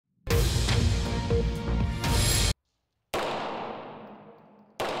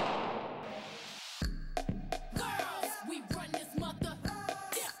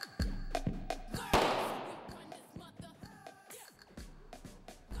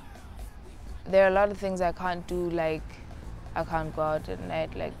There are a lot of things I can't do, like I can't go out at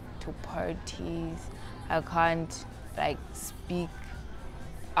night, like to parties. I can't like speak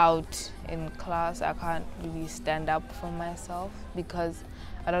out in class. I can't really stand up for myself because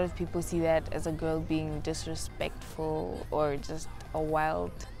a lot of people see that as a girl being disrespectful or just a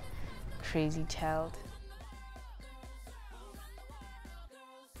wild, crazy child.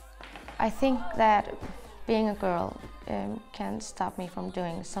 I think that being a girl can stop me from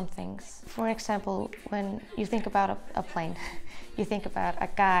doing some things. For example, when you think about a plane, you think about a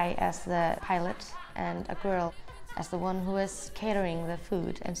guy as the pilot and a girl as the one who is catering the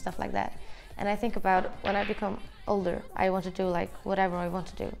food and stuff like that. And I think about when I become older, I want to do like whatever I want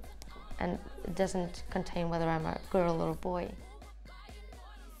to do. And it doesn't contain whether I'm a girl or a boy.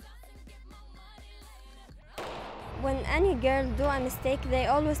 When any girl do a mistake, they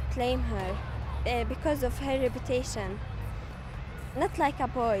always blame her because of her reputation. Not like a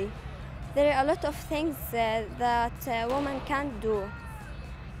boy. There are a lot of things that a woman can't do.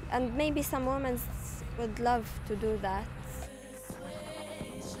 And maybe some women would love to do that.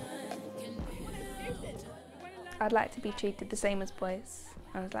 I'd like to be treated the same as boys.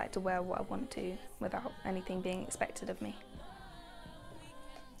 I'd like to wear what I want to without anything being expected of me.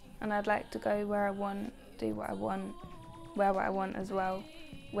 And I'd like to go where I want, do what I want, wear what I want as well,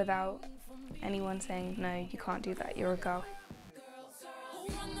 without anyone saying, no, you can't do that, you're a girl.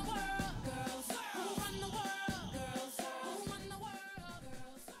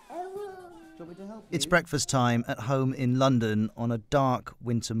 It's breakfast time at home in London on a dark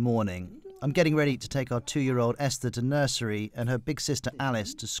winter morning. I'm getting ready to take our 2-year-old Esther to nursery and her big sister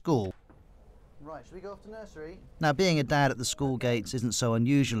Alice to school. Right, should we go off to nursery? Now, being a dad at the school gates isn't so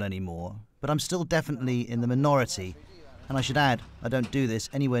unusual anymore, but I'm still definitely in the minority. And I should add, I don't do this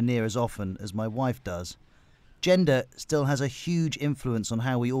anywhere near as often as my wife does. Gender still has a huge influence on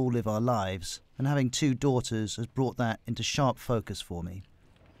how we all live our lives, and having 2 daughters has brought that into sharp focus for me.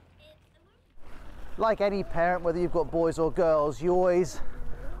 Like any parent, whether you've got boys or girls, you always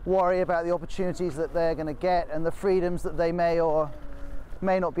worry about the opportunities that they're going to get and the freedoms that they may or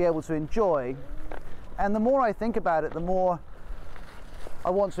may not be able to enjoy. And the more I think about it, the more I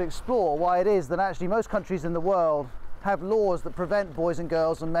want to explore why it is that actually most countries in the world have laws that prevent boys and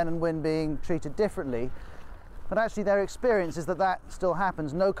girls and men and women being treated differently. But actually their experience is that that still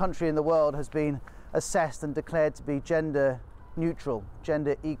happens. No country in the world has been assessed and declared to be gender neutral,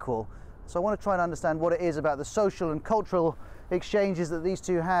 gender equal. So I want to try and understand what it is about the social and cultural exchanges that these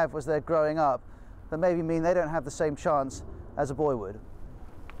two have as they're growing up that maybe mean they don't have the same chance as a boy would.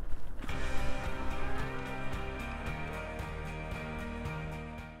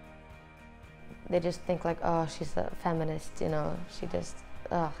 They just think like, oh, she's a feminist, you know, she just,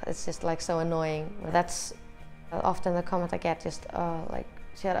 it's just like so annoying. That's often the comment I get, just, like,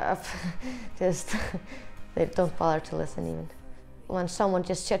 shut up, just, they don't bother to listen even. When someone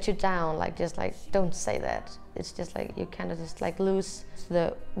just shuts you down, like, just like, don't say that. It's just like, you kind of just like lose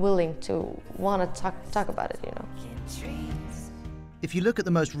the willing to want to talk about it, you know. If you look at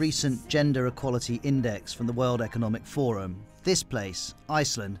the most recent Gender Equality Index from the World Economic Forum, this place,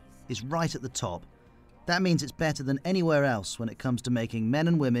 Iceland, is right at the top. That means it's better than anywhere else when it comes to making men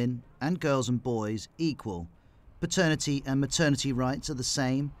and women, and girls and boys, equal. Paternity and maternity rights are the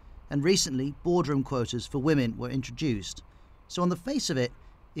same, and recently boardroom quotas for women were introduced. So on the face of it,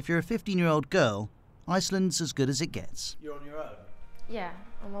 if you're a 15-year-old girl, Iceland's as good as it gets. You're on your own? Yeah,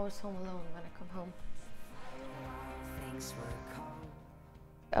 I'm always home alone when I come home.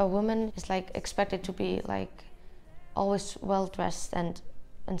 A woman is like expected to be like always well dressed and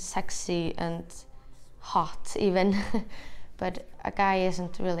sexy and hot even, but a guy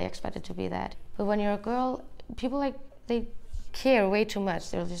isn't really expected to be that. But when you're a girl, people like, they care way too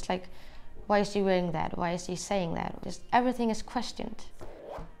much. They're just like, why is she wearing that? Why is she saying that? Just everything is questioned.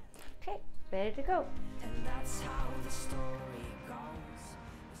 Okay, ready to go. And that's how the story goes.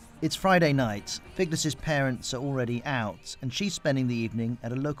 It's Friday night. Vigdis's parents are already out, and she's spending the evening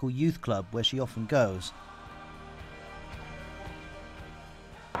at a local youth club where she often goes.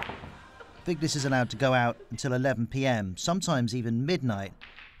 Vigdis is allowed to go out until 11 p.m, sometimes even midnight,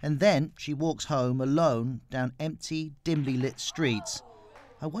 and then she walks home alone down empty, dimly lit streets.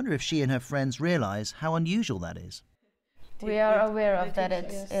 I wonder if she and her friends realise how unusual that is. We are aware of that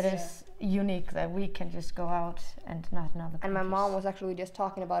it is unique that we can just go out and not in other countries. And my mom was actually just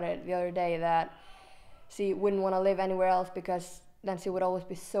talking about it the other day, that she wouldn't want to live anywhere else because then she would always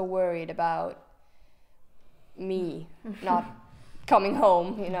be so worried about me not coming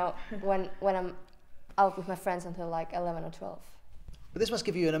home, you know, when I'm out with my friends until like 11 or 12. But this must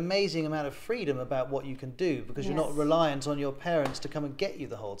give you an amazing amount of freedom about what you can do, because you're not reliant on your parents to come and get you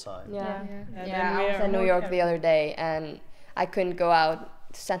the whole time. Yeah, I was in New York the other day and I couldn't go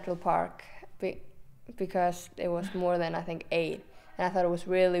out to Central Park because it was more than, I think, 8. And I thought it was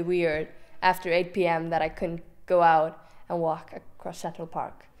really weird after 8 p.m. that I couldn't go out and walk across Central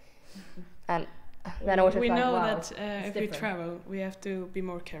Park. And then I was just we like, know wow, that if we travel, we have to be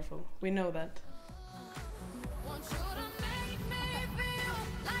more careful. We know that.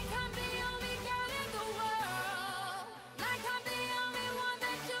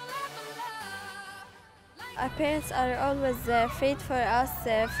 Our parents are always afraid for us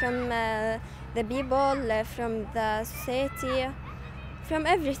from the people, from the society, from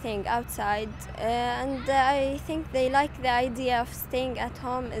everything outside. And I think they like the idea of staying at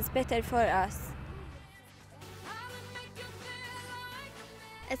home is better for us.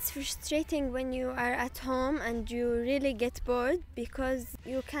 It's frustrating when you are at home and you really get bored because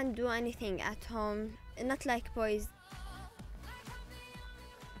you can't do anything at home, not like boys.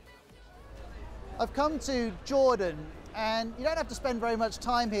 I've come to Jordan, and you don't have to spend very much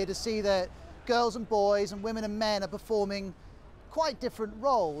time here to see that girls and boys and women and men are performing quite different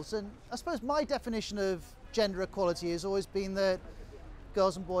roles. And I suppose my definition of gender equality has always been that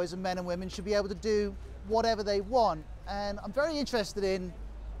girls and boys and men and women should be able to do whatever they want. And I'm very interested in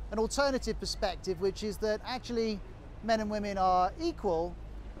an alternative perspective, which is that actually men and women are equal,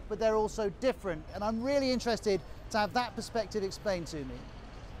 but they're also different. And I'm really interested to have that perspective explained to me.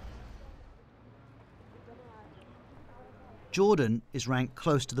 Jordan is ranked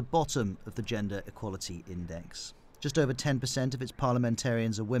close to the bottom of the Gender Equality Index. Just over 10% of its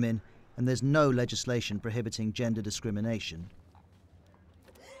parliamentarians are women, and there's no legislation prohibiting gender discrimination.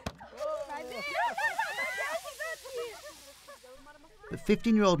 But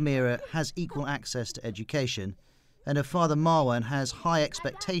 15-year-old Mira has equal access to education, and her father Marwan has high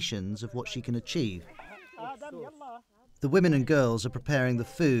expectations of what she can achieve. The women and girls are preparing the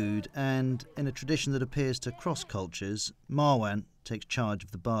food, and in a tradition that appears to cross cultures, Marwan takes charge of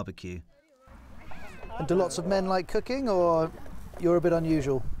the barbecue. And do lots of men like cooking, or you're a bit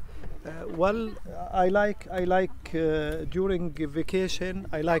unusual? Well, I like during vacation,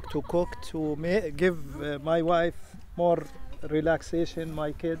 I like to cook to give my wife more relaxation,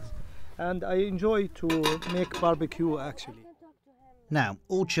 my kids, and I enjoy to make barbecue actually. Now,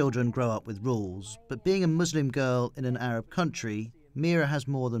 all children grow up with rules, but being a Muslim girl in an Arab country, Mira has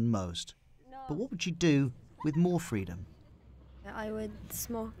more than most. But what would she do with more freedom? I would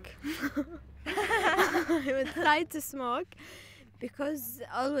smoke. I would try to smoke because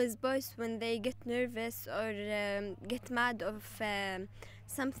always boys, when they get nervous or get mad of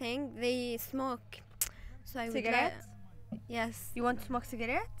something, they smoke. So I would cigarettes? Yes. You want to smoke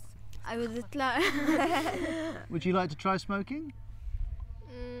cigarettes? I would try. Would you like to try smoking?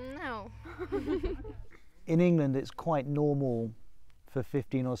 No. In England, it's quite normal for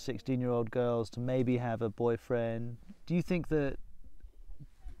 15 or 16-year-old girls to maybe have a boyfriend. Do you think that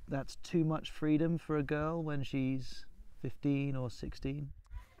that's too much freedom for a girl when she's 15 or 16?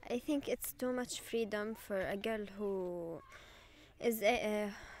 I think it's too much freedom for a girl who is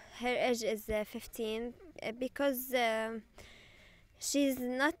her age is 15 because she's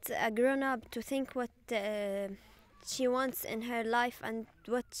not a grown-up to think what she wants in her life and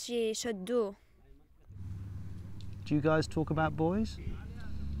what she should do. Do you guys talk about boys?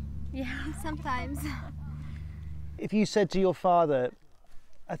 Yeah, sometimes. If you said to your father,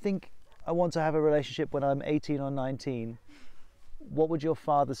 I think I want to have a relationship when I'm 18 or 19, what would your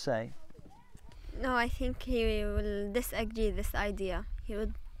father say? No, I think he will disagree this idea. He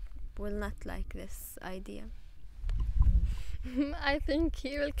will not like this idea. I think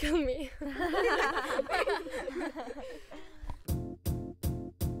he will kill me.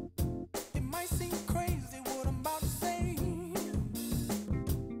 It might seem crazy what I'm about to say.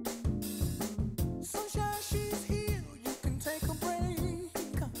 Sunshine, she's here, you can take a break.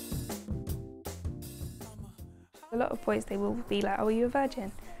 A lot of boys, they will be like, oh, are you a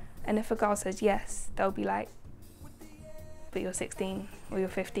virgin? And if a girl says yes, they'll be like, but you're 16 or you're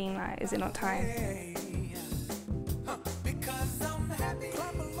 15, like, is it not time?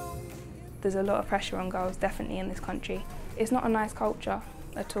 There's a lot of pressure on girls, definitely, in this country. It's not a nice culture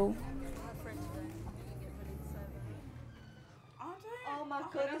at all. Oh my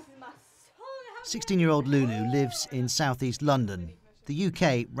goodness, my soul. 16-year-old Lulu lives in southeast London. The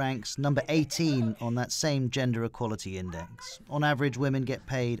UK ranks number 18 on that same gender equality index. On average, women get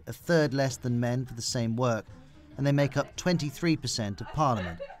paid a third less than men for the same work, and they make up 23% of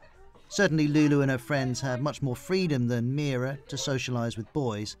Parliament. Certainly Lulu and her friends have much more freedom than Mira to socialise with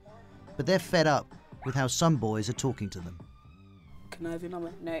boys, but they're fed up with how some boys are talking to them. recognise your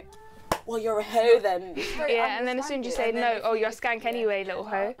number. No. Well, you're a hoe then. Yeah, and then as soon as you say no, oh, you're a skank anyway, little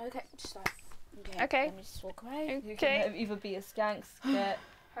hoe. Okay, just like, okay. Let me just walk away. You can either be a skank, skirt,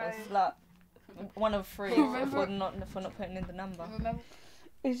 or slut. One of three for not putting in the number.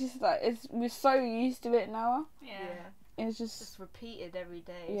 It's just like we're so used to it now. Yeah. It's just repeated every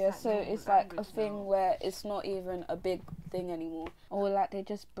day. Yeah, so it's like a thing where it's not even a big thing anymore. Or like they're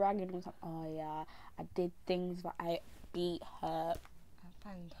just bragging on something. Oh yeah, I did things, but I beat her.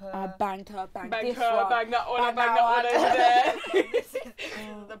 I banged her, banged this one. Banged that one, I banged that one over there. This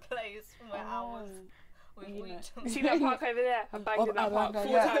is the place where I was. You see that park over there? I banged in that park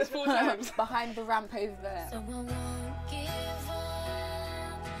 4 times. Behind the ramp over there. So I won't give up.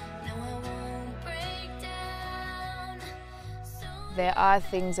 No, I won't break down. There are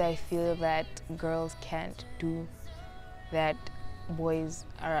things I feel that girls can't do that boys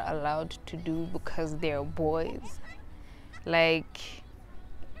are allowed to do because they're boys. Like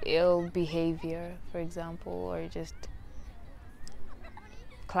ill behavior, for example, or just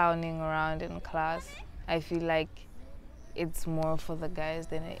clowning around in class. I feel like it's more for the guys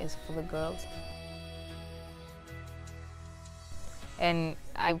than it is for the girls. And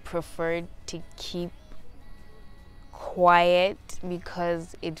I prefer to keep quiet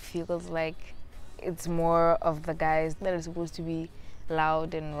because it feels like it's more of the guys that are supposed to be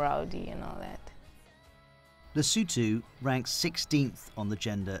loud and rowdy and all that. Lesotho ranks 16th on the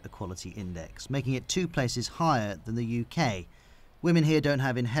Gender Equality Index, making it 2 places higher than the UK. Women here don't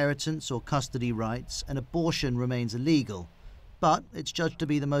have inheritance or custody rights, and abortion remains illegal. But it's judged to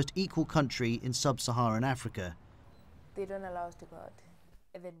be the most equal country in sub-Saharan Africa. They don't allow us to go out.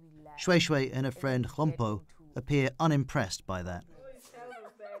 And then we laugh. Shweshwe and her friend Khompo appear unimpressed by that.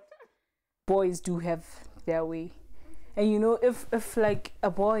 Boys do have their way. And you know, if like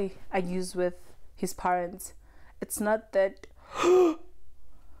a boy argues with his parents, it's not that,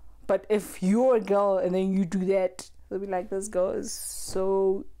 but if you're a girl and then you do that, they'll be like, this girl is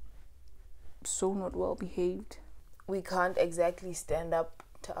so not well behaved. We can't exactly stand up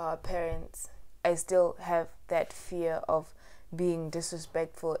to our parents. I still have that fear of being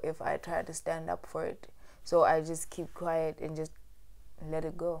disrespectful if I try to stand up for it. So I just keep quiet and just let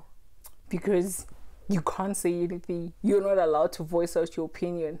it go. Because you can't say anything. You're not allowed to voice out your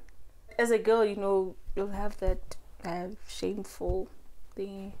opinion. As a girl, you know, you'll have that shameful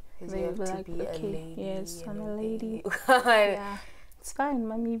thing. You have to be a lady. Yes, I'm a lady. Yeah, it's fine,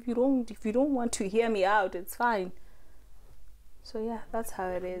 mommy. If you don't want to hear me out, it's fine. So yeah, that's how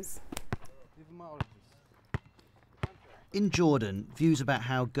it is. In Jordan, views about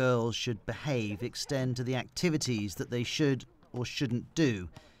how girls should behave extend to the activities that they should or shouldn't do.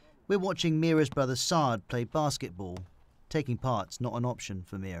 We're watching Mira's brother Saad play basketball. Taking part's not an option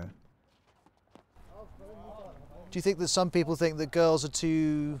for Mira. Do you think that some people think that girls are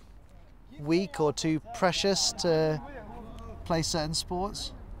too weak or too precious to play certain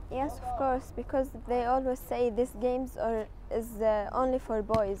sports? Yes, of course, because they always say these games is only for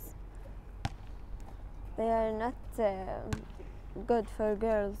boys. They are not good for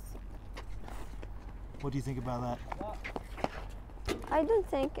girls. What do you think about that? I don't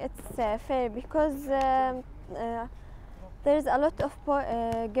think it's fair because there's a lot of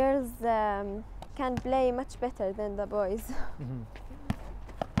girls can play much better than the boys. Mm-hmm.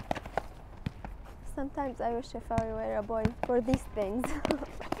 Sometimes I wish if I were a boy for these things. Do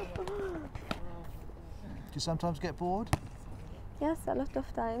you sometimes get bored? Yes, a lot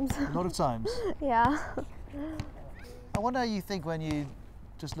of times. A lot of times? Yeah. I wonder how you think when you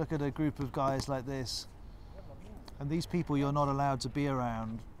just look at a group of guys like this, and these people you're not allowed to be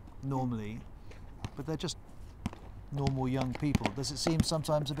around normally, but they're just normal young people. Does it seem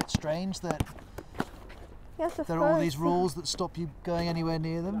sometimes a bit strange that yes, of there course. are all these rules that stop you going anywhere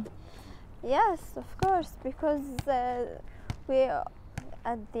near them? Yes, of course, because we, at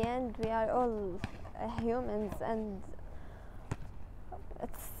the end, we are all humans, and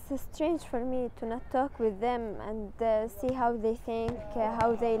it's strange for me to not talk with them and see how they think,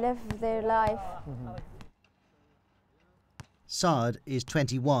 how they live their life. Mm-hmm. Saad is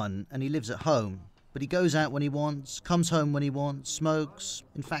 21 and he lives at home, but he goes out when he wants, comes home when he wants, smokes.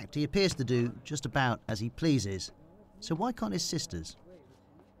 In fact, he appears to do just about as he pleases. So why can't his sisters?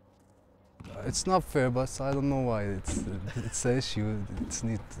 It's not fair, but I don't know why. It's an issue. It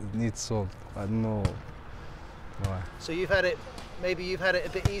needs solved. I don't know why. So maybe you've had it a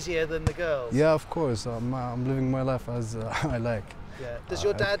bit easier than the girls? Yeah, of course. I'm living my life as I like. Yeah. Does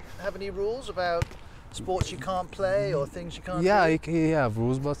your dad have any rules about sports you can't play or things you can't do? do? He have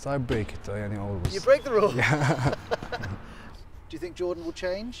rules, but I break it always. You break the rules? Yeah. Do you think Jordan will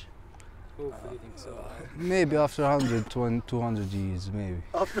change? Hopefully, think so. Maybe after 100, 200 years, maybe.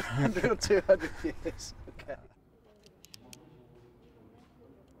 After 100 or 200 years, okay.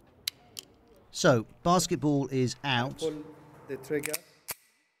 So, basketball is out. Pull the trigger.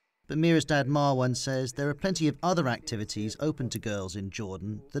 But Mira's dad Marwan says there are plenty of other activities open to girls in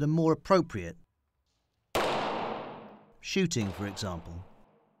Jordan that are more appropriate. Shooting, for example.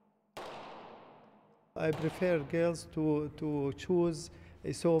 I prefer girls to choose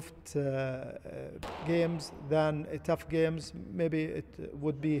a soft games than a tough games. Maybe it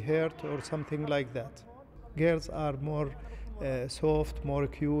would be hurt or something like that. Girls are more soft, more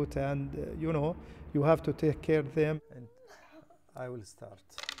cute, and you know, you have to take care of them. And I will start.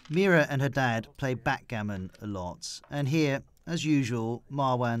 Mira and her dad play backgammon a lot, and here, as usual,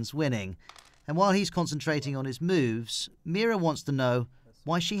 Marwan's winning. And while he's concentrating on his moves, Mira wants to know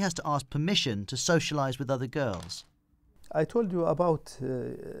why she has to ask permission to socialise with other girls. I told you about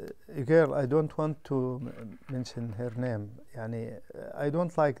a girl. I don't want to mention her name. I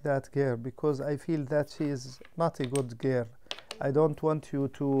don't like that girl because I feel that she is not a good girl. I don't want you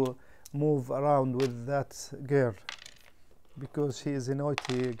to move around with that girl because she is a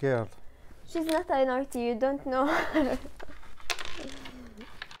naughty girl. She's not a naughty, you don't know her.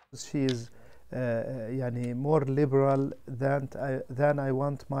 She is more liberal than I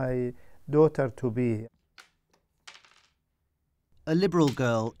want my daughter to be. A liberal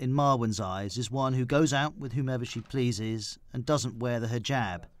girl, in Marwan's eyes, is one who goes out with whomever she pleases and doesn't wear the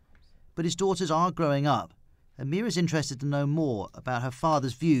hijab. But his daughters are growing up, and Mira's interested to know more about her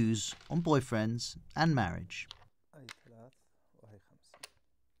father's views on boyfriends and marriage.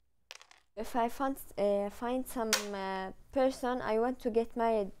 If I find some person I want to get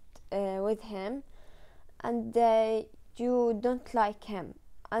married with him, and you don't like him,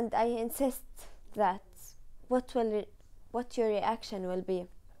 and I insist that, what your reaction will be?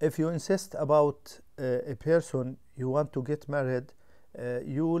 If you insist about a person you want to get married, I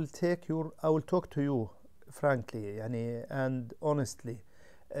will talk to you frankly and honestly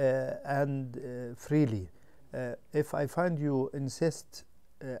and freely. If I find you insist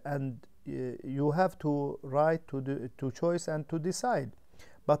and you have to right to choice and to decide.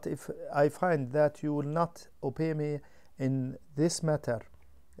 But if I find that you will not obey me in this matter,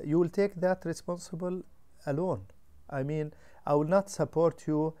 you will take that responsible alone. I mean, I will not support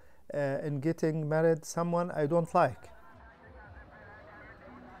you in getting married someone I don't like.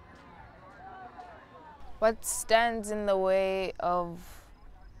 What stands in the way of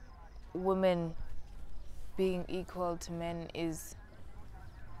women being equal to men is,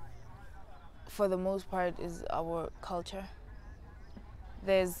 for the most part, is our culture.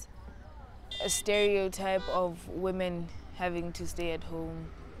 There's a stereotype of women having to stay at home,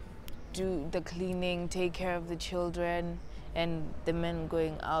 do the cleaning, take care of the children, and the men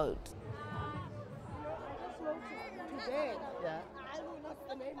going out.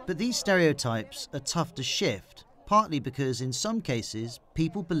 But these stereotypes are tough to shift, partly because in some cases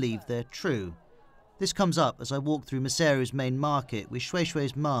people believe they're true. This comes up as I walk through Maseru's main market with Shway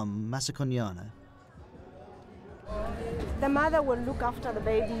Shway's mum, Masakonyana. The mother will look after the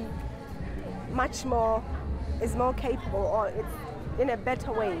baby is more capable, or it's in a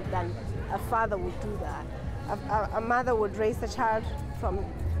better way than a father would do that. A mother would raise the child from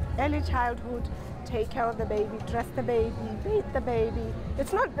early childhood, take care of the baby, dress the baby, bathe the baby.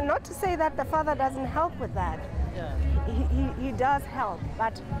 It's not to say that the father doesn't help with that. Yeah. He does help,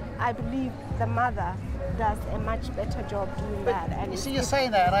 but I believe the mother does a much better job doing that. And you see, you're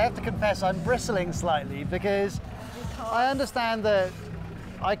saying that, and I have to confess I'm bristling slightly because I understand that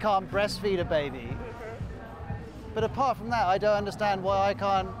I can't breastfeed a baby, but apart from that, I don't understand why I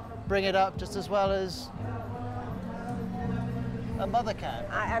can't bring it up just as well as a mother can.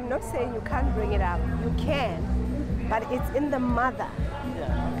 I'm not saying you can't bring it up. You can, but it's in the mother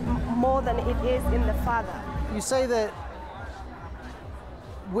more than it is in the father. You say that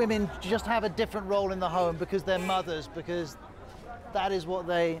women just have a different role in the home because they're mothers, because that is what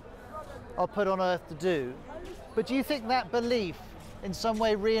they are put on earth to do. But do you think that belief in some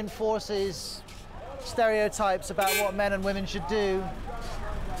way reinforces stereotypes about what men and women should do,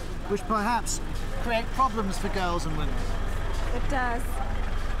 which perhaps create problems for girls and women? It does.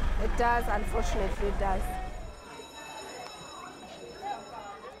 It does, unfortunately it does.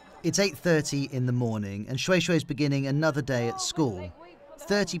 It's 8:30 in the morning and Shway Shway's beginning another day at school.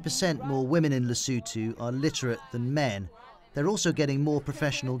 30% more women in Lesotho are literate than men. They're also getting more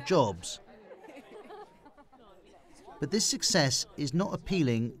professional jobs. But this success is not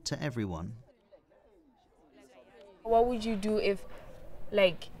appealing to everyone. What would you do if,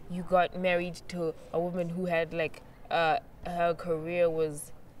 like, you got married to a woman who had, like, her career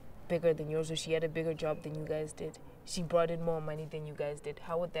was bigger than yours, or she had a bigger job than you guys did. She brought in more money than you guys did.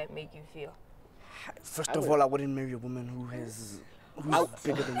 How would that make you feel? First of all, I wouldn't marry a woman who's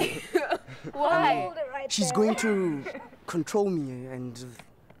bigger than me. Why? She's going to control me, and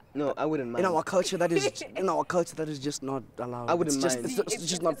no, I wouldn't mind. In our culture, that is just not allowed. I wouldn't mind. It's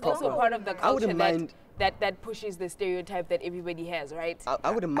just not proper. It's also part of the I wouldn't culture mind. that pushes the stereotype that everybody has, right?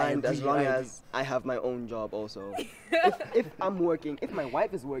 I wouldn't mind as long as I have my own job also. if I'm working, if my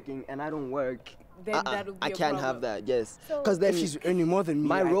wife is working and I don't work, then that would be I a can't problem. have that. Yes, because then she's earning more than me.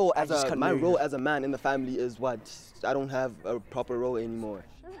 My role as a a man in the family is what? I don't have a proper role anymore.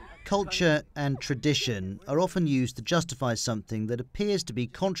 Culture and tradition are often used to justify something that appears to be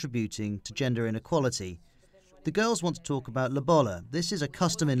contributing to gender inequality. The girls want to talk about lobola. This is a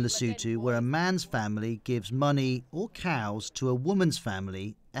custom in Lesotho where a man's family gives money or cows to a woman's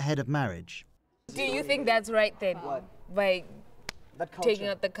family ahead of marriage. Do you think that's right then? By taking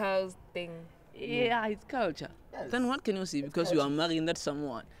out the cows thing? Yeah, it's culture. Yes. Then what can you see? Because you are marrying that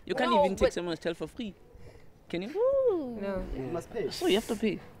someone. You can't No, even take but- someone's child for free. Can you? No. You must pay. So you have to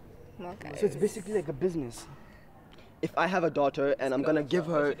pay. Okay. So it's basically like a business. If I have a daughter and I'm gonna give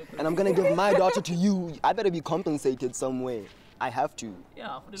my daughter to you, I better be compensated some way. I have to.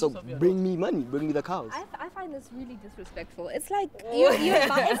 Yeah. For the So use of your bring me money, bring me the cows. I find this really disrespectful. It's like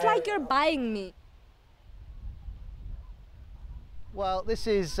it's like you're buying me. Well, this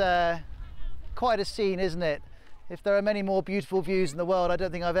is quite a scene, isn't it? If there are many more beautiful views in the world, I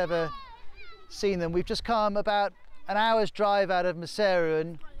don't think I've ever seen them. We've just come about an hour's drive out of Maseru,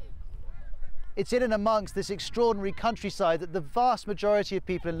 and it's in and amongst this extraordinary countryside that the vast majority of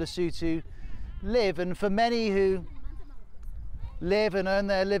people in Lesotho live. And for many who live and earn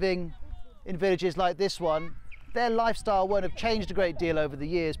their living in villages like this one, their lifestyle won't have changed a great deal over the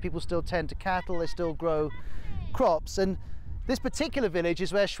years. People still tend to cattle, they still grow crops. And this particular village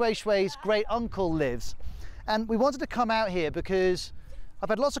is where Shway Shway's great uncle lives. And we wanted to come out here because I've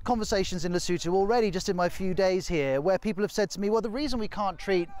had lots of conversations in Lesotho already just in my few days here where people have said to me, well, the reason we can't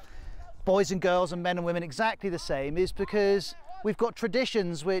treat boys and girls and men and women exactly the same is because we've got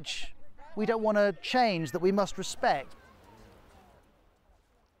traditions which we don't want to change, that we must respect.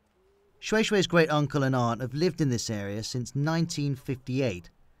 Shway Shway's great uncle and aunt have lived in this area since 1958.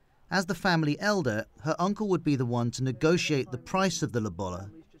 As the family elder, her uncle would be the one to negotiate the price of the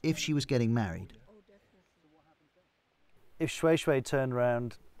lobola if she was getting married. If Shway Shway turned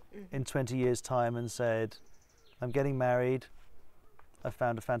around in 20 years' time and said, I'm getting married, I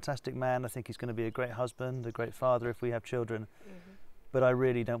found a fantastic man, I think he's going to be a great husband, a great father if we have children, but I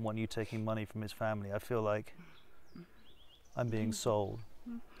really don't want you taking money from his family. I feel like I'm being sold.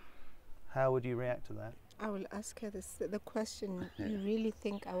 How would you react to that? I will ask her the question. You really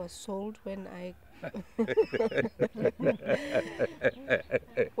think I was sold when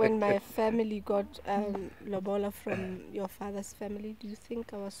when my family got lobola from your father's family? Do you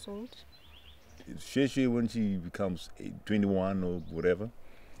think I was sold? Shway, when she becomes 21 or whatever,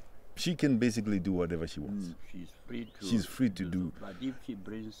 she can basically do whatever she wants. She's free to do. But if she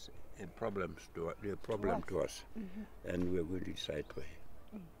brings a problem to us, and we're going to decide for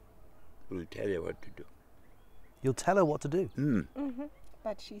her, we'll tell her what to do. You'll tell her what to do?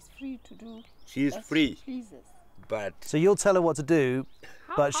 But she's free to do. She's as free. She pleases. But So you'll tell her what to do,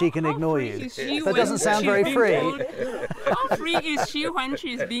 but she can ignore you. That doesn't sound she's very being free. told- How free is she when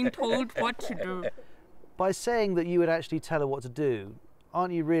she's being told what to do? By saying that you would actually tell her what to do,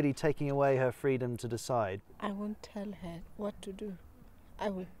 aren't you really taking away her freedom to decide? I won't tell her what to do. I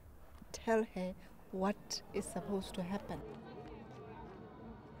will tell her what is supposed to happen.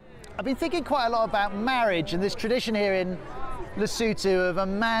 I've been thinking quite a lot about marriage and this tradition here in Lesotho of a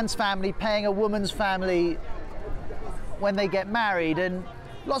man's family paying a woman's family when they get married, and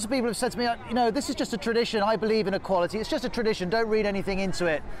lots of people have said to me, you know, this is just a tradition, I believe in equality, it's just a tradition, don't read anything into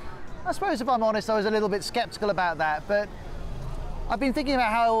it. I suppose if I'm honest, I was a little bit sceptical about that, but I've been thinking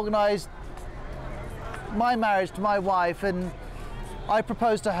about how I organised my marriage to my wife, and I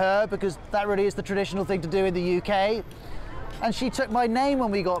proposed to her because that really is the traditional thing to do in the UK. And she took my name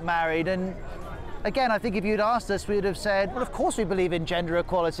when we got married, and again, I think if you'd asked us, we would have said, well, of course we believe in gender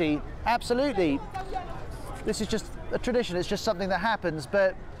equality, absolutely. This is just a tradition, it's just something that happens,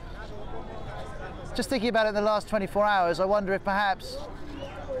 but just thinking about it in the last 24 hours, I wonder if perhaps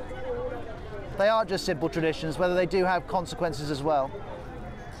they aren't just simple traditions, whether they do have consequences as well.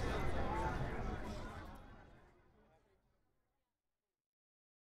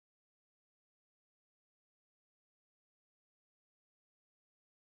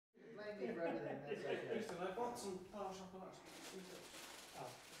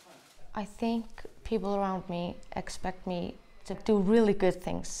 I think people around me expect me to do really good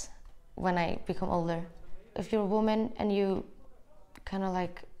things when I become older. If you're a woman and you kind of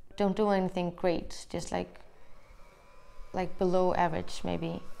like don't do anything great, just like below average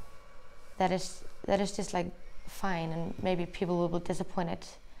maybe, that is just like fine, and maybe people will be disappointed.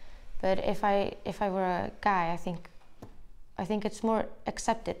 But if I were a guy, I think it's more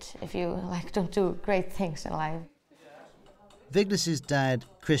accepted if you like don't do great things in life. Vigdis's dad,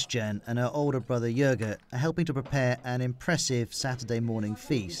 Christian, and her older brother, Jörger, are helping to prepare an impressive Saturday morning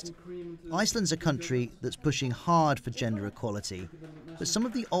feast. Iceland's a country that's pushing hard for gender equality, but some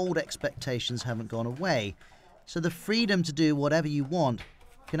of the old expectations haven't gone away, so the freedom to do whatever you want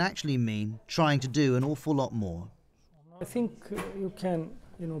can actually mean trying to do an awful lot more. I think you can,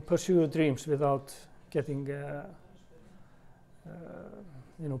 pursue your dreams without getting,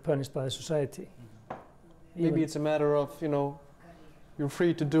 punished by society. Maybe it's a matter of, you're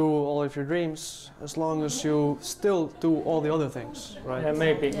free to do all of your dreams as long as you still do all the other things, right? Yeah,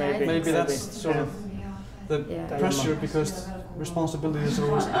 maybe. Maybe that's sort of the pressure, because responsibility is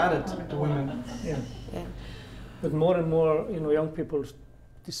always added to women. Yeah. But more and more, young people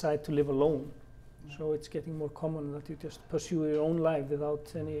decide to live alone. So it's getting more common that you just pursue your own life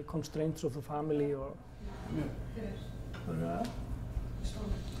without any constraints of the family or.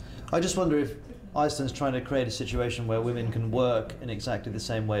 I just wonder if Iceland's trying to create a situation where women can work in exactly the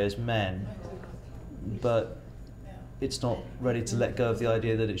same way as men, but it's not ready to let go of the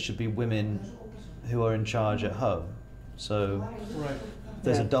idea that it should be women who are in charge at home. So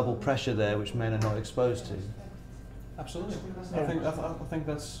there's a double pressure there which men are not exposed to. Absolutely. I think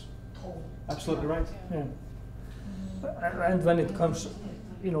that's absolutely right. Yeah. And when it comes,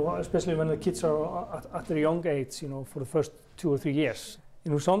 especially when the kids are at a young age, for the first 2 or 3 years.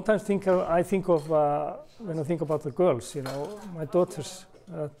 Sometimes I think of, when I think about the girls, my daughters,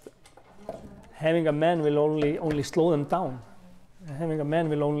 having a man will only slow them down. Having a man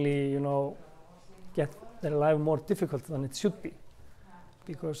will only, get their life more difficult than it should be.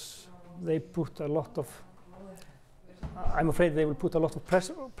 Because they put a lot of, I'm afraid they will put a lot of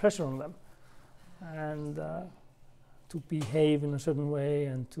pressure on them. And to behave in a certain way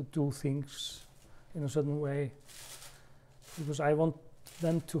and to do things in a certain way. Because I want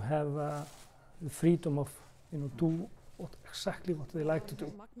them to have the freedom of, do exactly what they like to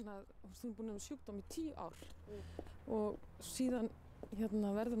do.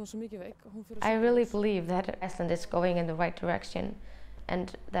 I really believe that Iceland is going in the right direction,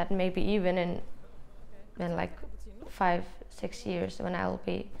 and that maybe even in like 5-6 years, when I'll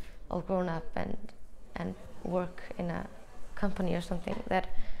be all grown up and work in a company or something, that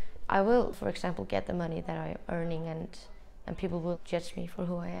I will, for example, get the money that I'm earning, and people will judge me for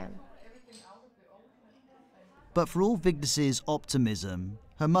who I am. But for all Vigdis's optimism,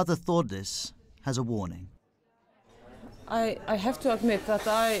 her mother Thordis has a warning. I have to admit that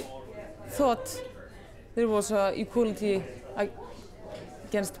I thought there was equality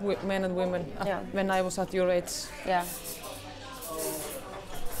against men and women when I was at your age. Yeah.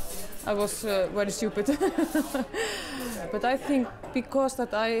 I was very stupid. But I think because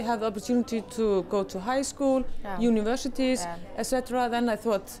that I had the opportunity to go to high school, universities, etc., then I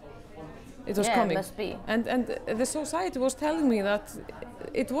thought it was coming. Must be. And the society was telling me that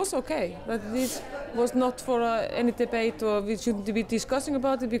it was okay, that this was not for any debate, or we shouldn't be discussing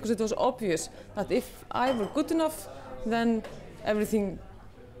about it, because it was obvious that if I were good enough, then everything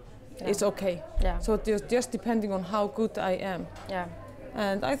is okay. Yeah. So it was just depending on how good I am. Yeah.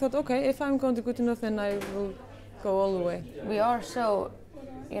 And I thought, okay, if I'm going to be good enough, then I will go all the way. We are so,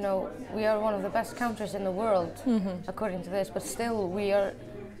 we are one of the best countries in the world, according to this, but still we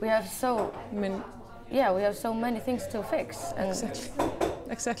have so many things to fix. And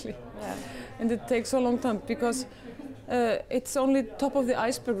Exactly. Yeah. And it takes so long time, because it's only top of the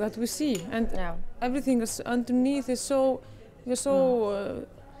iceberg that we see, and everything is underneath is so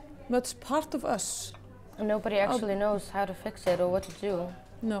much part of us. And nobody actually knows how to fix it or what to do.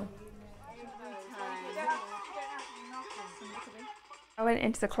 No. I went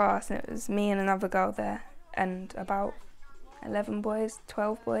into the class and it was me and another girl there, and about 11 boys,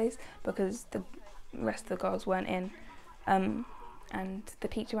 12 boys, because the rest of the girls weren't in. And the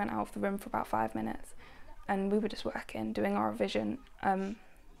teacher went out of the room for about 5 minutes, and we were just working, doing our revision.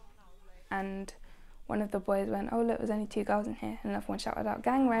 And one of the boys went, "Oh look, there's only 2 girls in here," and another one shouted out,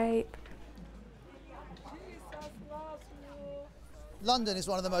 "Gang rape." London is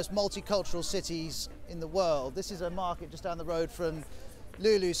one of the most multicultural cities in the world. This is a market just down the road from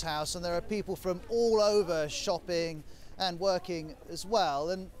Lulu's house, and there are people from all over shopping and working as well.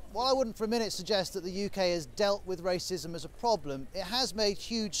 And while I wouldn't for a minute suggest that the UK has dealt with racism as a problem, it has made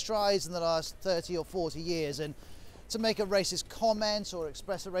huge strides in the last 30 or 40 years, and to make a racist comment or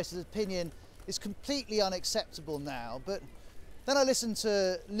express a racist opinion is completely unacceptable now. But then I listen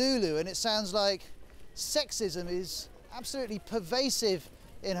to Lulu and it sounds like sexism is absolutely pervasive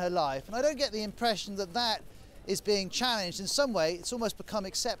in her life. And I don't get the impression that that is being challenged. In some way, it's almost become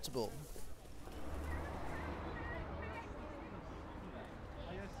acceptable.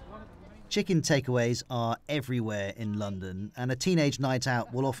 Chicken takeaways are everywhere in London, and a teenage night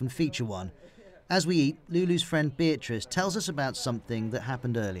out will often feature one. As we eat, Lulu's friend Beatrice tells us about something that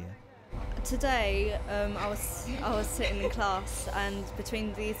happened earlier. Today, I was sitting in class and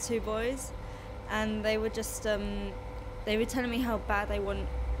between these two boys, and they were just they were telling me how bad they want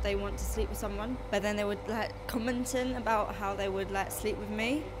to sleep with someone, but then they would like commenting about how they would like sleep with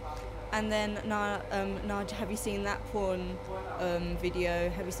me. And then, Naj, have you seen that porn video?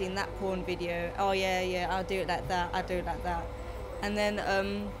 Have you seen that porn video? Oh yeah, I'll do it like that, I'll do it like that. And then,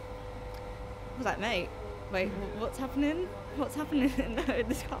 I was like, mate, wait, what's happening? What's happening? No,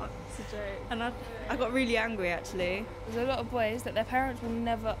 this can't. It's a joke. And I got really angry, actually. There's a lot of boys that their parents will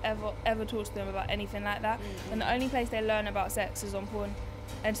never, ever talk to them about anything like that. And the only place they learn about sex is on porn.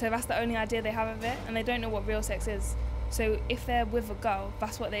 And so that's the only idea they have of it, and they don't know what real sex is. So if they're with a girl,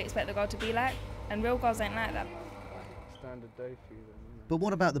 that's what they expect the girl to be like, and real girls ain't like that. Standard day for you then. But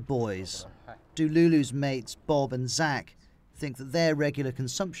what about the boys? Do Lulu's mates Bob and Zach think that their regular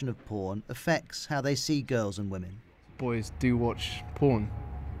consumption of porn affects how they see girls and women? Boys do watch porn.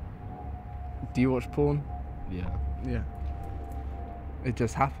 Do you watch porn? Yeah. Yeah. It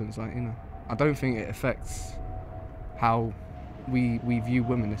just happens, like, you know. I don't think it affects how we view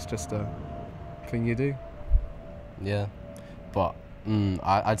women. It's just a thing you do. Yeah, but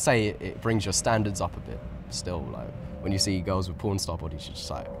I'd say it brings your standards up a bit still. Like when you see girls with porn star bodies, you're just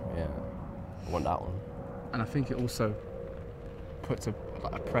like, yeah, I want that one. And I think it also puts a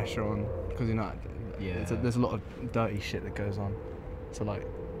pressure on, because you know, there's a lot of dirty shit that goes on. So like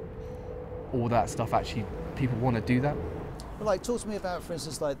all that stuff, actually, people want to do that. Well, like, talk to me about, for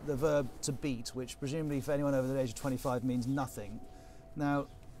instance, like the verb to beat, which presumably for anyone over the age of 25 means nothing. Now,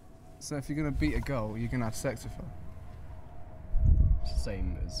 so if you're gonna beat a girl, you're gonna have sex with her.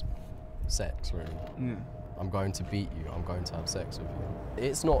 Same as sex, really. Yeah. I'm going to beat you, I'm going to have sex with you.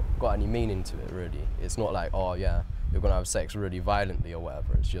 It's not got any meaning to it, really. It's not like, oh yeah, you're gonna have sex really violently or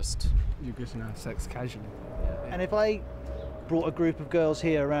whatever. It's just... You're just gonna have sex casually. Yeah. And if I brought a group of girls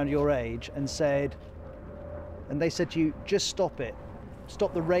here around your age and they said to you, just stop it.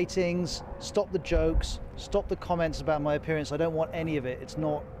 Stop the ratings, stop the jokes, stop the comments about my appearance. I don't want any of it. It's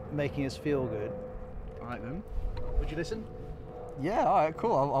not making us feel good. All right then. Would you listen? Yeah, all right,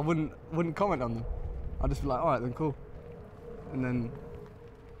 cool. I wouldn't comment on them. I'd just be like, all right then, cool. And then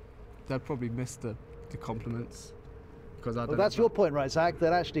they'd probably miss the compliments. Because I don't. Well, that's your point, right, Zach?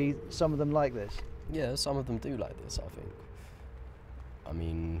 That actually some of them like this. Yeah, some of them do like this, I think. I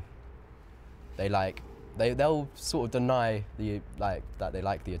mean, they'll sort of deny that they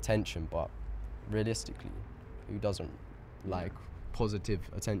like the attention, but realistically, who doesn't like positive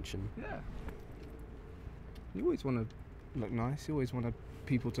attention? Yeah. You always want to look nice. You always want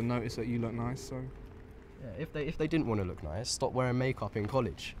people to notice that you look nice. So. Yeah. If they didn't want to look nice, stop wearing makeup in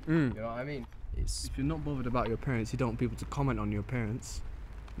college. You know what I mean? If you're not bothered about your appearance, you don't want people to comment on your appearance.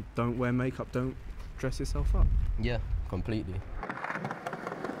 Don't wear makeup. Don't dress yourself up. Yeah, completely.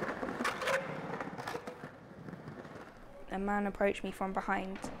 A man approached me from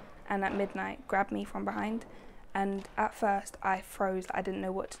behind and at midnight grabbed me from behind, and at first I froze. I didn't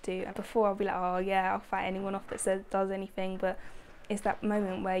know what to do. And before I'll be like, oh yeah, I'll fight anyone off that does anything, but it's that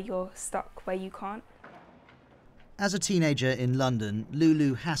moment where you're stuck, where you can't. As a teenager in London,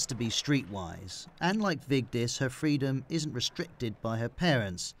 Lulu has to be streetwise, and like Vigdis, her freedom isn't restricted by her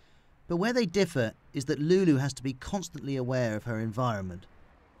parents. But where they differ is that Lulu has to be constantly aware of her environment.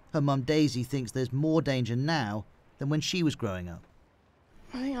 Her mum Daisy thinks there's more danger now than when she was growing up.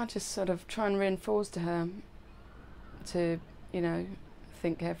 I think I just sort of try and reinforce to her to, you know,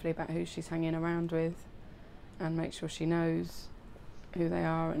 think carefully about who she's hanging around with and make sure she knows who they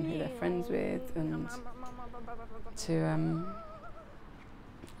are and who they're friends with, and to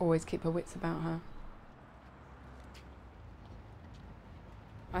always keep her wits about her.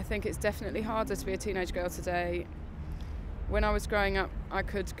 I think it's definitely harder to be a teenage girl today. When I was growing up, I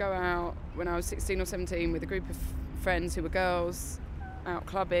could go out when I was 16 or 17 with a group of friends who were girls, out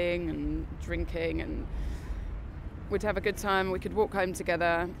clubbing and drinking, and we'd have a good time. We could walk home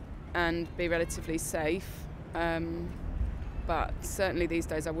together and be relatively safe. But certainly these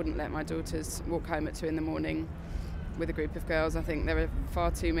days I wouldn't let my daughters walk home at 2 in the morning with a group of girls. I think there are far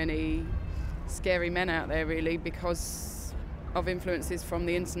too many scary men out there, really, because of influences from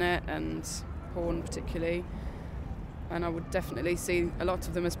the internet and porn particularly. and I would definitely see a lot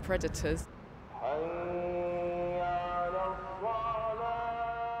of them as predators.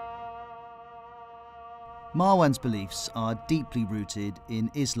 Marwan's beliefs are deeply rooted in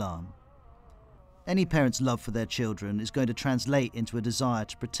Islam. Any parent's love for their children is going to translate into a desire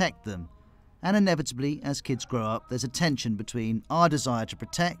to protect them, and inevitably, as kids grow up, there's a tension between our desire to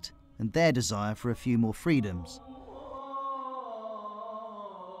protect and their desire for a few more freedoms.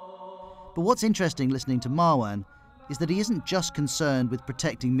 But what's interesting listening to Marwan is that he isn't just concerned with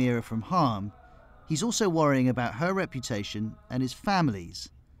protecting Mira from harm, he's also worrying about her reputation and his family's.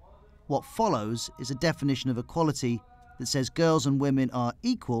 What follows is a definition of equality that says girls and women are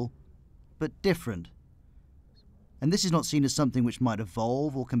equal, but different. And this is not seen as something which might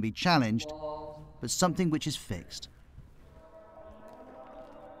evolve or can be challenged, but something which is fixed.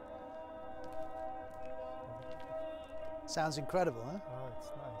 Sounds incredible, huh? Oh, it's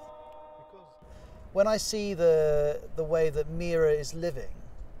nice. Because when I see the way that Mira is living,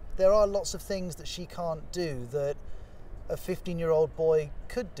 there are lots of things that she can't do that a 15-year-old boy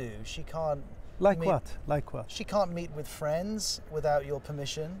could do. She can't... Like what? Like what? She can't meet with friends without your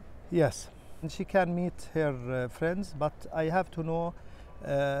permission. Yes, and she can meet her friends, but I have to know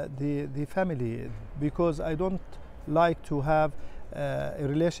the family, because I don't like to have a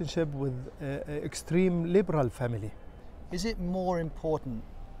relationship with an extreme liberal family. Is it more important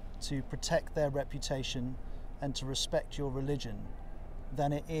to protect their reputation and to respect your religion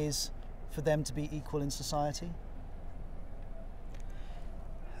than it is for them to be equal in society?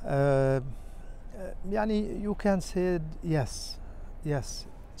 You can say yes, yes.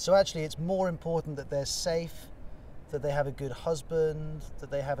 So actually it's more important that they're safe, that they have a good husband,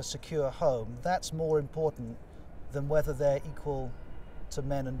 that they have a secure home. That's more important than whether they're equal to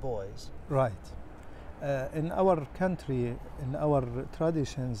men and boys. Right. In our country, in our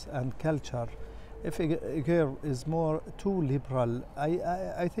traditions and culture, if a girl is more too liberal,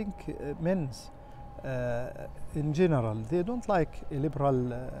 I think men's in general, they don't like a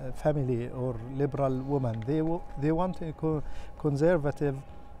liberal family or liberal woman. They want a conservative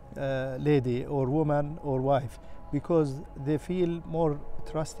lady or woman or wife, because they feel more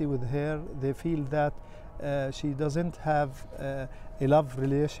trusty with her. They feel that she doesn't have a love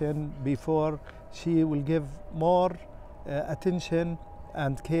relation before. She will give more attention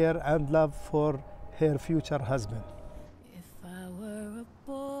and care and love for her future husband. If I were a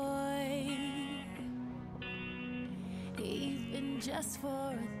boy, even just for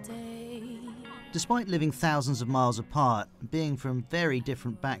a day. Despite living thousands of miles apart, being from very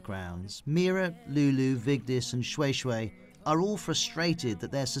different backgrounds, Mira, Lulu, Vigdis and Shui Shui are all frustrated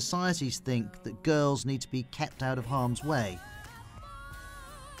that their societies think that girls need to be kept out of harm's way.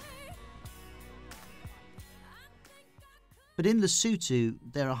 But in Lesotho,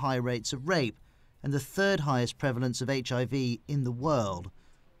 there are high rates of rape and the third highest prevalence of HIV in the world.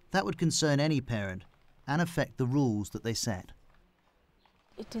 That would concern any parent and affect the rules that they set.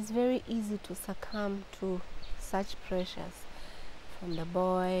 It is very easy to succumb to such pressures from the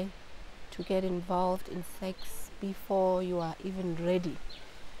boy, to get involved in sex before you are even ready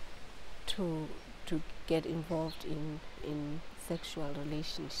to get involved in sexual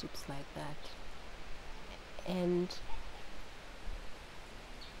relationships like that. And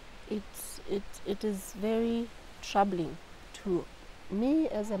it is very troubling to me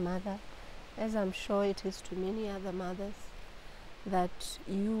as a mother, as I'm sure it is to many other mothers, that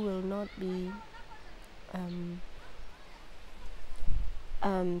you will not be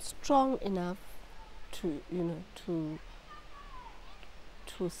strong enough to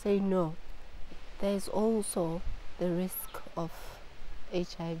say no. There is also the risk of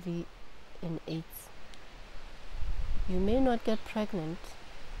HIV and AIDS. You may not get pregnant,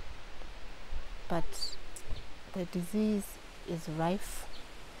 but the disease is rife,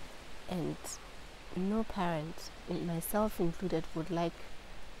 and no parent, myself included, would like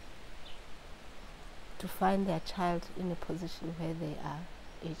to find their child in a position where they are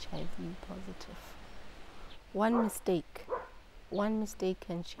HIV positive. One mistake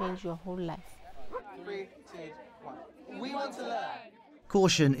can change your whole life. 3, 2, 1. We want to learn.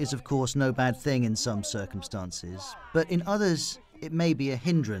 Caution is of course no bad thing in some circumstances, but in others it may be a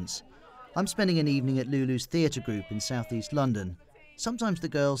hindrance. I'm spending an evening at Lulu's theatre group in southeast London. Sometimes the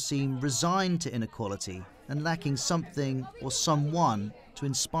girls seem resigned to inequality and lacking something or someone to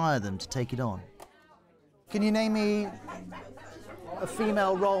inspire them to take it on. Can you name me a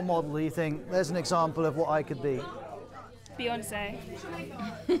female role model you think, there's an example of what I could be? Beyonce.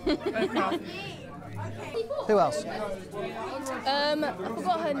 Who else? I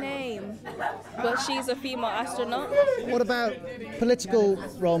forgot her name, but she's a female astronaut. What about political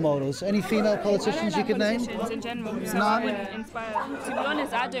role models? Any female politicians you could name? Politicians in general. None? To be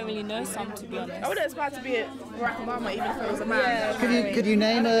honest, I don't really know some, to be honest. I would aspire to be Barack Obama even if it was a man.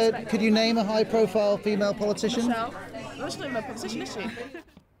 Could you name a high-profile female politician? Michelle? No, she's not even a politician, is she?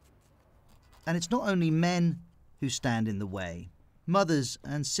 And it's not only men who stand in the way. Mothers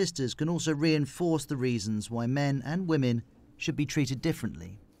and sisters can also reinforce the reasons why men and women should be treated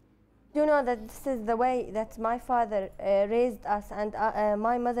differently. You know that this is the way that my father raised us and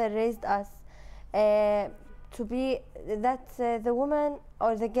my mother raised us to be that the woman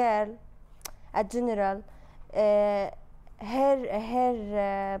or the girl, at general, her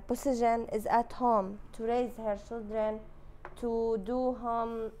position is at home to raise her children, to do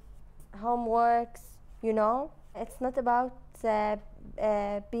homeworks, you know. It's not about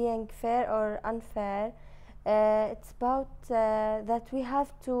being fair or unfair. It's about that we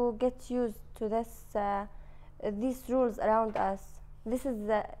have to get used to these rules around us. This is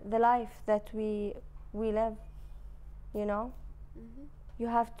the life that we live, you know. You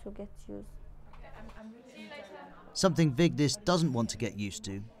have to get used. Something Vigdis doesn't want to get used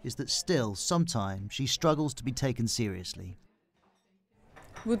to is that still, sometimes, she struggles to be taken seriously.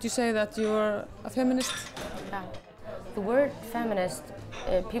 Would you say that you're a feminist? Yeah. The word feminist,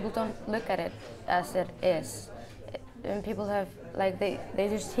 people don't look at it as it is. And people have, like, they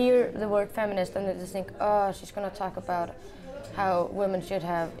just hear the word feminist and they just think, oh, she's gonna talk about how women should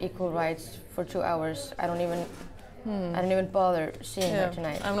have equal rights for 2 hours. I don't even bother seeing her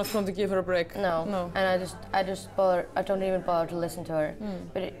tonight. I'm not going to give her a break. No. And I don't even bother to listen to her.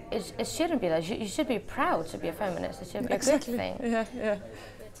 But it shouldn't be that. You should be proud to be a feminist. It should be a good thing. Yeah.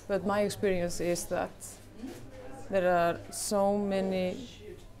 But my experience is that there are so many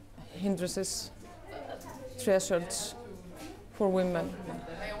hindrances, thresholds for women.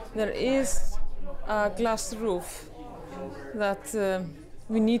 There is a glass roof that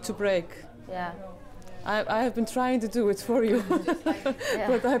we need to break. Yeah. I have been trying to do it for you,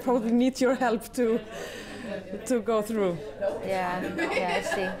 but I probably need your help to go through. Yeah, I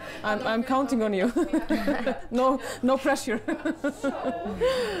see. I'm counting on you. No pressure.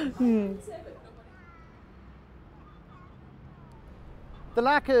 The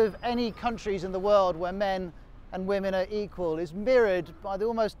lack of any countries in the world where men and women are equal is mirrored by the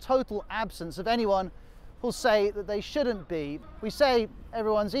almost total absence of anyone who'll say that they shouldn't be. We say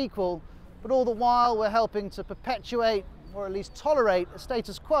everyone's equal, but all the while we're helping to perpetuate or at least tolerate a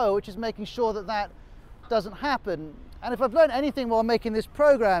status quo which is making sure that that doesn't happen. And if I've learned anything while making this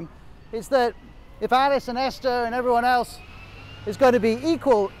program, it's that if Alice and Esther and everyone else is going to be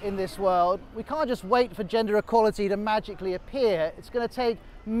equal in this world, we can't just wait for gender equality to magically appear. It's going to take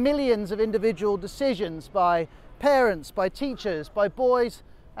millions of individual decisions by parents, by teachers, by boys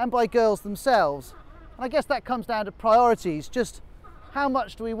and by girls themselves. And I guess that comes down to priorities. Just how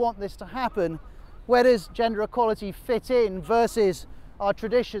much do we want this to happen? Where does gender equality fit in versus our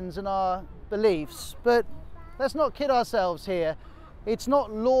traditions and our beliefs? But let's not kid ourselves here. It's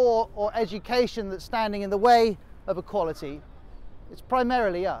not law or education that's standing in the way of equality. It's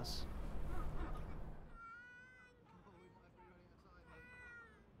primarily us.